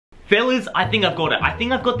Fellas, I think I've got it. I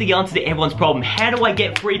think I've got the answer to everyone's problem. How do I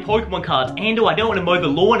get free Pokemon cards? And I don't want to mow the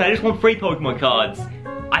lawn, I just want free Pokemon cards.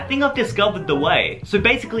 I think I've discovered the way. So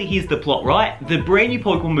basically, here's the plot, right? The brand new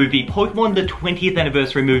Pokemon movie, Pokemon the 20th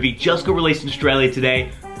anniversary movie, just got released in Australia today.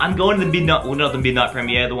 I'm going to the midnight, well not the midnight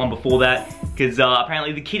premiere, the one before that, because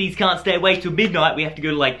apparently the kiddies can't stay awake till midnight. We have to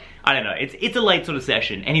go to like, I don't know, it's a late sort of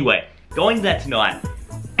session. Anyway, going to that tonight,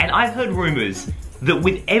 and I've heard rumors that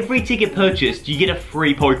with every ticket purchased, you get a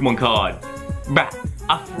free Pokemon card. Bruh,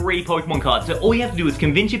 a free Pokemon card. So all you have to do is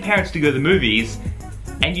convince your parents to go to the movies,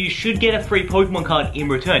 and you should get a free Pokemon card in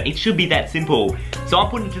return. It should be that simple. So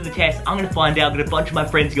I'm putting it to the test. I'm gonna find out. Got a bunch of my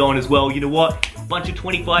friends going as well. You know what? Bunch of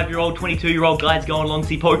 25-year-old, 22-year-old guys going along to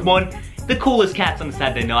see Pokemon. The coolest cats on a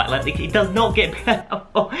Saturday night. Like, it does not get better.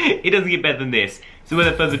 It doesn't get better than this. So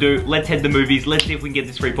without further ado, let's head to the movies. Let's see if we can get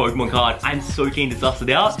this free Pokemon card. I'm so keen to suss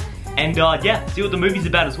it out. And yeah, see what the movie's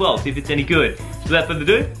about as well. See if it's any good. So without further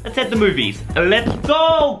ado, let's head to the movies. Let's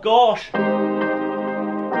go! Gosh!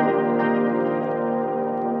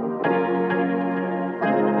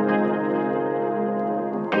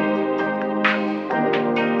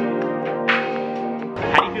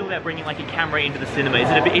 Bringing like a camera into the cinema, is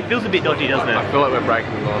it a bit, it feels a bit dodgy, doesn't it? I feel like we're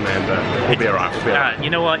breaking the law, man, but we'll be alright. We'll be alright.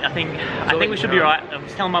 You know what? I think we should be alright. I'm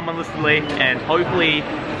just telling Mum on listen to leave, and hopefully,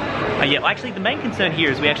 yeah. Actually, the main concern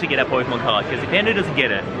here is we actually get our Pokemon card, because if Ando doesn't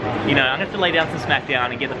get it, you know, I'm gonna have to lay down some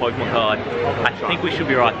smackdown and get the Pokemon card. I think we should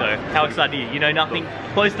be alright though. How excited are you? You know nothing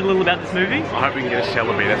close to little about this movie? I hope we can get a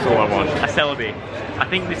Celebi. That's all I want. A Celebi. I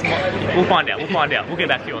think this might, we'll find out, we'll find out. We'll get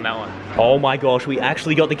back to you on that one. Oh my gosh, we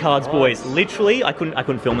actually got the cards, boys. Literally, I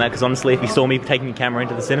couldn't film that, because honestly, if you saw me taking the camera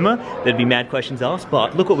into the cinema, there'd be mad questions asked,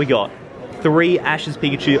 but look what we got. 3 Ash's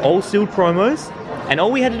Pikachu all sealed promos, and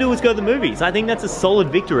all we had to do was go to the movies. I think that's a solid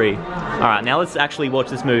victory. Alright, now let's actually watch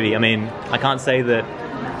this movie. I mean, I can't say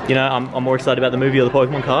that, you know, I'm more excited about the movie or the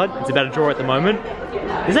Pokemon card. It's about a draw at the moment.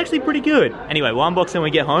 It's actually pretty good. Anyway, we'll unbox it when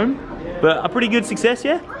we get home. But a pretty good success,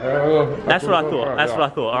 yeah? That's what I thought. That's what I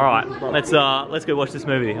thought. All right, let's go watch this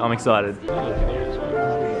movie. I'm excited.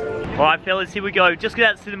 All right, fellas, here we go. Just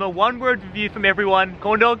got out the cinema. 1 word review from everyone.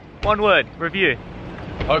 Corn Dog, 1 word review.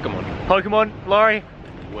 Pokemon. Pokemon. Laurie.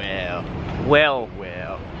 Wow. Well.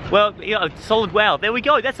 Wow. Well, yeah, solid wow. There we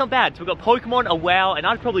go. That's not bad. So we've got Pokemon, a wow, and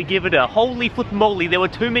I'd probably give it a holy flip moly. There were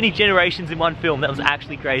too many generations in one film. That was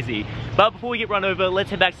actually crazy. But before we get run over,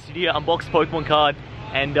 let's head back to the studio, unbox the Pokemon card.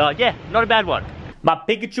 And yeah, not a bad one. My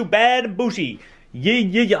Pikachu bad and bushy.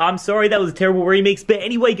 Yeah, I'm sorry, that was a terrible remix. But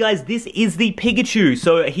anyway, guys, this is the Pikachu.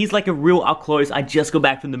 So he's like a real up close. I just got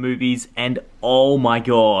back from the movies, and oh my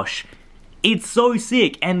gosh. It's so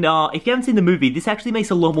sick. And if you haven't seen the movie, this actually makes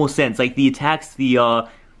a lot more sense. Like the attacks,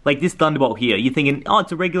 like this Thunderbolt here. You're thinking, oh,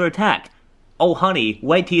 it's a regular attack. Oh, honey,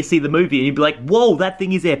 wait till you see the movie, and you'd be like, whoa, that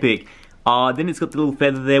thing is epic. Then it's got the little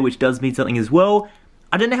feather there, which does mean something as well.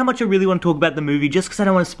 I don't know how much I really want to talk about the movie, just because I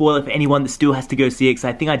don't want to spoil it for anyone that still has to go see it, because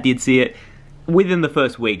I think I did see it within the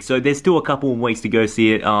first week, so there's still a couple of weeks to go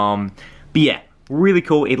see it. But yeah, really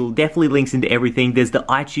cool. It'll definitely links into everything. There's the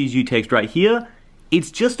I choose you text right here.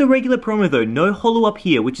 It's just a regular promo though, no holo up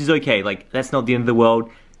here, which is okay. Like, that's not the end of the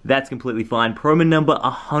world. That's completely fine. Promo number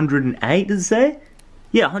 108, does it say?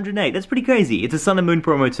 Yeah, 108. That's pretty crazy. It's a Sun and Moon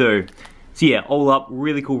promo too. So yeah, all up,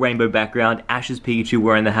 really cool rainbow background. Ash's Pikachu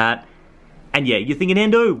wearing the hat. And yeah, you're thinking,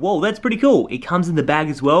 Ando, whoa, that's pretty cool. It comes in the bag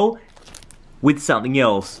as well with something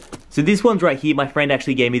else. So this one's right here. My friend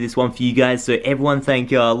actually gave me this one for you guys. So everyone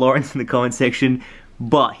thank Lawrence in the comment section.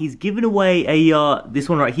 But he's given away a this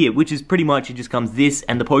one right here, which is pretty much, it just comes this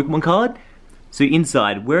and the Pokemon card. So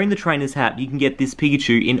inside, wearing the trainer's hat, you can get this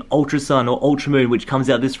Pikachu in Ultra Sun or Ultra Moon, which comes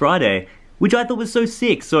out this Friday. Which I thought was so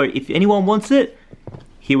sick. So if anyone wants it,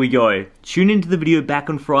 here we go. Tune into the video back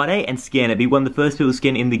on Friday and scan it. Be one of the first people to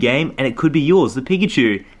scan in the game, and it could be yours, the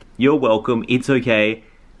Pikachu. You're welcome, it's okay.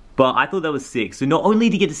 But I thought that was sick. So not only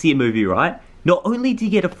do you get to see a movie, right? Not only do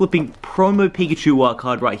you get a flipping promo Pikachu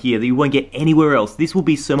card right here that you won't get anywhere else. This will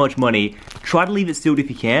be so much money. Try to leave it sealed if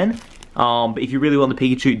you can. But if you really want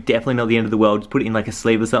the Pikachu, definitely not the end of the world. Just put it in like a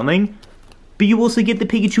sleeve or something. But you also get the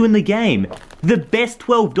Pikachu in the game. The best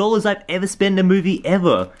 $12 I've ever spent in a movie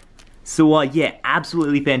ever. So yeah,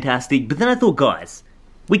 absolutely fantastic. But then I thought, guys,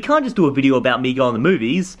 we can't just do a video about me going to the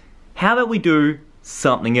movies. How about we do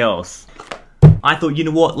something else? I thought, you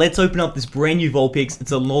know what, let's open up this brand new Vulpix.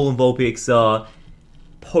 It's a Nolan Vulpix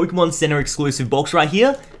Pokemon Center exclusive box right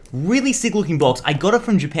here. Really sick looking box. I got it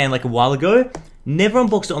from Japan like a while ago. Never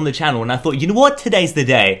unboxed it on the channel, and I thought, you know what, today's the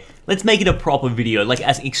day. Let's make it a proper video, like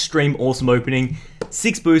as extreme awesome opening.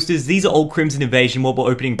 6 boosters, these are all Crimson Invasion, what we're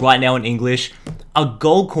opening right now in English. A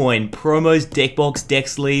gold coin, promos, deck box, deck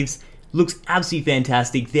sleeves. Looks absolutely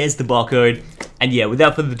fantastic. There's the barcode. And yeah,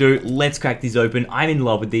 without further ado, let's crack these open. I'm in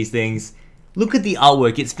love with these things. Look at the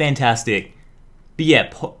artwork, it's fantastic. But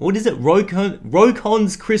yeah, what is it?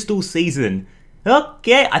 Rokon's Crystal Season.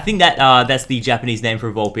 Okay, I think that's the Japanese name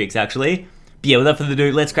for Vulpix, actually. But yeah, without further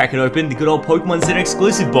ado, let's crack it open. The good old Pokemon Center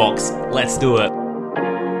exclusive box. Let's do it.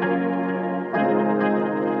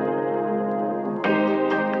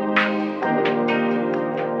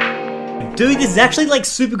 Dude, this is actually like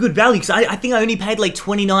super good value because I think I only paid like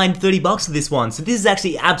 29, 30 bucks for this one. So this is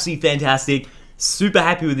actually absolutely fantastic. Super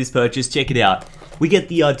happy with this purchase. Check it out. We get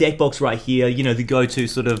the deck box right here. You know, the go-to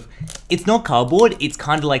sort of, it's not cardboard. It's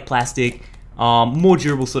kind of like plastic. More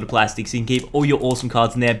durable sort of plastic. So you can keep all your awesome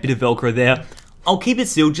cards in there. Bit of Velcro there. I'll keep it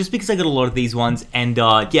sealed just because I got a lot of these ones. And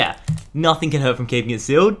yeah, nothing can hurt from keeping it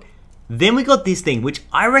sealed. Then we got this thing, which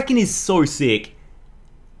I reckon is so sick.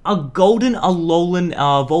 A golden Alolan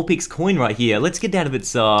Vulpix coin right here. Let's get out of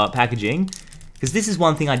its packaging, because this is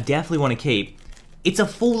one thing I definitely want to keep. It's a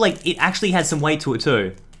full, like, it actually has some weight to it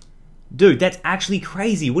too. Dude, that's actually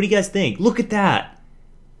crazy. What do you guys think? Look at that.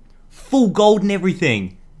 Full gold and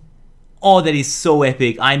everything. Oh, that is so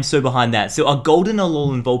epic. I'm so behind that. So a golden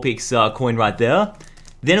Alolan Vulpix coin right there.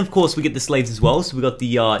 Then, of course, we get the sleeves as well. So we got the,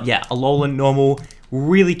 yeah, Alolan normal,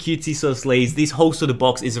 really cutesy sort of sleeves. This whole sort of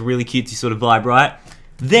box is a really cutesy sort of vibe, right?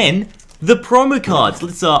 Then, the promo cards.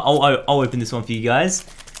 Let's, I'll open this one for you guys.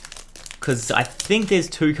 Because I think there's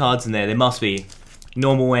 2 cards in there. There must be.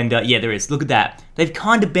 Normal and, yeah, there is. Look at that. They've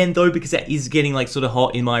kind of bent, though, because that is getting, like, sort of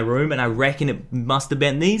hot in my room. And I reckon it must have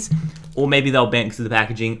bent these. Or maybe they'll bent because of the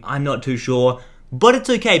packaging. I'm not too sure. But it's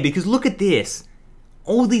okay, because look at this.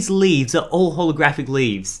 All these leaves are all holographic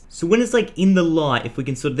leaves. So when it's, like, in the light, if we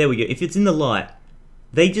can sort of, there we go. If it's in the light,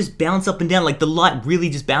 they just bounce up and down. Like, the light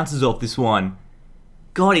really just bounces off this one.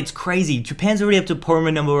 God, it's crazy. Japan's already up to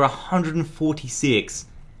Pokemon number 146.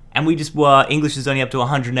 And we just were, English is only up to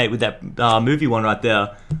 108 with that movie one right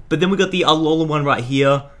there. But then we got the Alolan one right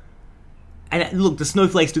here. And look, the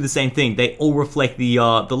snowflakes do the same thing. They all reflect the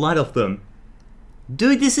light off them.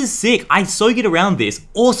 Dude, this is sick. I so get around this.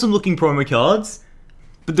 Awesome looking promo cards.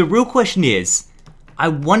 But the real question is, I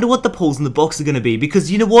wonder what the pulls in the box are going to be.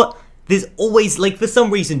 Because you know what? There's always, like, for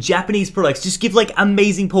some reason, Japanese products just give, like,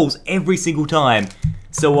 amazing pulls every single time.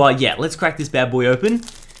 So, yeah, let's crack this bad boy open.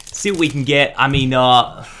 See what we can get. I mean,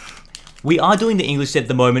 we are doing the English set at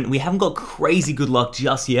the moment. We haven't got crazy good luck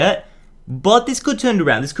just yet. But this could turn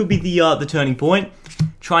around. This could be the turning point.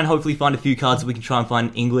 Try and hopefully find a few cards that we can try and find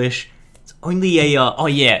in English. It's only a, oh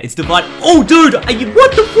yeah, it's divided. Oh, dude,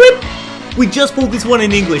 what the flip? We just pulled this one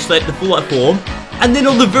in English, like the full art form. And then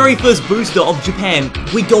on the very first booster of Japan,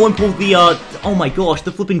 we go and pull the, oh my gosh,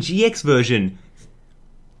 the flipping GX version.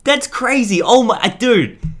 That's crazy. Oh my,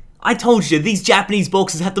 dude. I told you, these Japanese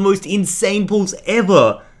boxes have the most insane pulls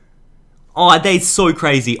ever. Oh, they're so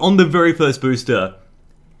crazy. On the very first booster.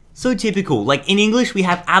 So typical. Like, in English, we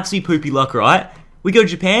have absolutely poopy luck, right? We go to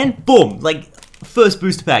Japan, boom. Like, first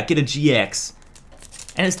booster pack, get a GX.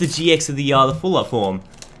 And it's the GX of the full art form.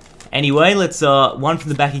 Anyway, let's, one from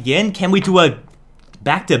the back again. Can we do a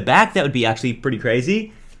back-to-back? That would be actually pretty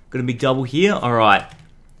crazy. Got a big double here. Alright.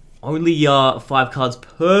 Only 5 cards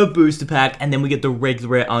per booster pack, and then we get the regular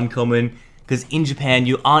rare uncommon, because in Japan,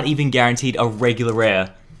 you aren't even guaranteed a regular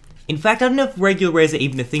rare. In fact, I don't know if regular rares are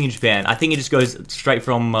even a thing in Japan. I think it just goes straight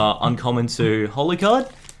from uncommon to holo card.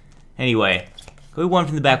 Anyway, go one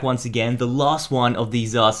from the back once again, the last one of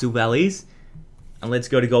these Silvallies. And let's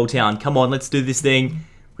go to Gold Town. Come on, let's do this thing.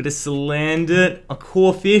 We're gonna Salandit, a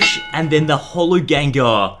Corphish, and then the Holo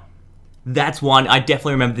Gengar. That's one. I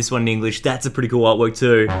definitely remember this one in English. That's a pretty cool artwork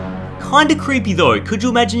too. Kinda creepy though. Could you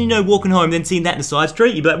imagine, you know, walking home then seeing that in a side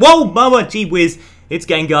street? You'd be like, whoa, mama, gee whiz. It's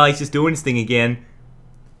Gengar, he's just doing his thing again.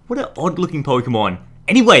 What an odd looking Pokemon.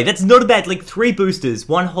 Anyway, that's not a bad, like 3 boosters,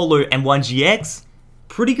 1 Holo and 1 GX.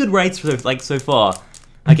 Pretty good rates for, like, so far.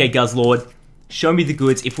 Okay, Guzzlord, show me the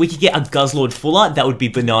goods. If we could get a Guzzlord full art, that would be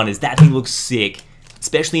bananas. That thing looks sick.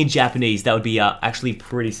 Especially in Japanese, that would be actually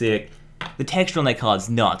pretty sick. The texture on that card's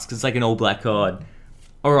nuts, because it's like an all black card.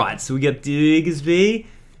 Alright, so we got Diggersby.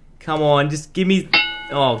 Come on, just give me...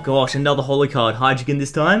 Oh gosh, another holo card. Hydreigon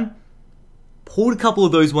this time. Pulled a couple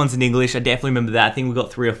of those ones in English. I definitely remember that. I think we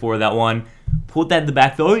got 3 or 4 of that one. Pulled that in the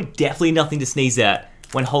back though. Definitely nothing to sneeze at.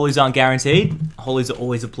 When holos aren't guaranteed, holos are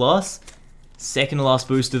always a plus. Second to last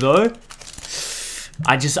booster though.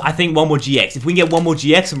 I think 1 more GX. If we can get 1 more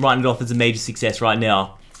GX, I'm writing it off as a major success right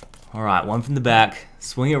now. Alright, 1 from the back.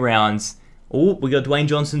 Swing arounds. Oh, we got Dwayne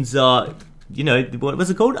Johnson's, you know, what was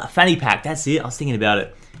it called? A fanny pack. That's it. I was thinking about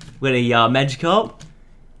it. We got a Magikarp.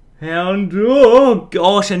 Hound. Oh,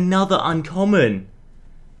 gosh, another uncommon.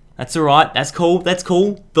 That's alright. That's cool. That's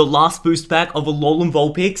cool. The last boost pack of a Alolan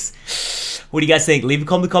Vulpix. What do you guys think? Leave a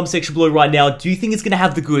comment in the comment section below right now. Do you think it's going to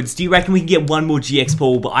have the goods? Do you reckon we can get one more GX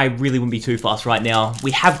pull? But I really wouldn't be too fast right now.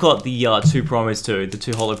 We have got the 2 promos too. The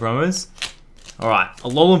 2 holo promos. Alright.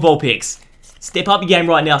 Alolan Vulpix. Step up your game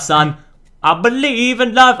right now, son. I believe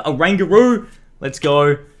in love. A Rangaroo. Let's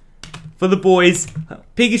go. For the boys.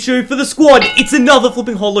 Pikachu for the squad. It's another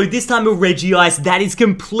flipping holo. This time a Regice. That is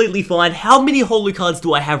completely fine. How many holo cards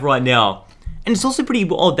do I have right now? And it's also pretty...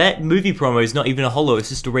 Oh, that movie promo is not even a holo. It's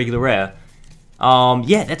just a regular rare.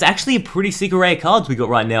 Yeah, that's actually a pretty sick array of cards we got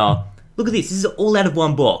right now. Look at this. This is all out of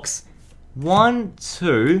one box. 1,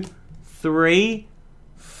 2, 3,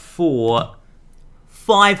 4,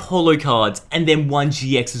 5 holo cards. And then 1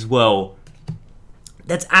 GX as well.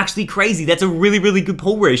 That's actually crazy. That's a really, really good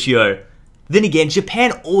pull ratio. Then again,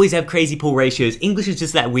 Japan always have crazy pull ratios. English is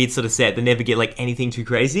just that weird sort of set. They never get like anything too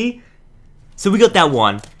crazy. So we got that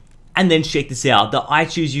one. And then check this out. The I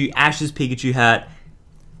Choose You Ash's Pikachu hat.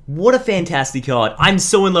 What a fantastic card. I'm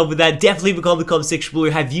so in love with that. Definitely leave a comment in the comment section below.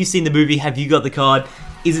 Have you seen the movie? Have you got the card?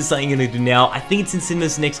 Is it something you're going to do now? I think it's in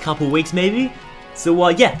cinemas the next couple of weeks maybe. So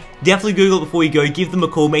yeah, definitely Google it before you go. Give them a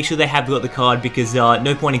call. Make sure they have got the card because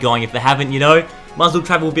no point in going if they haven't, you know. Might as well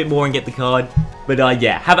travel a bit more and get the card. But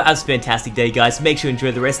yeah, have a fantastic day, guys. Make sure you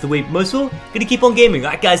enjoy the rest of the week. Most of all, gonna keep on gaming.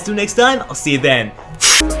 Alright, guys, till next time. I'll see you then.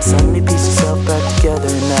 So many pieces all back together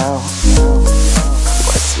now.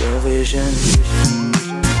 What's your vision?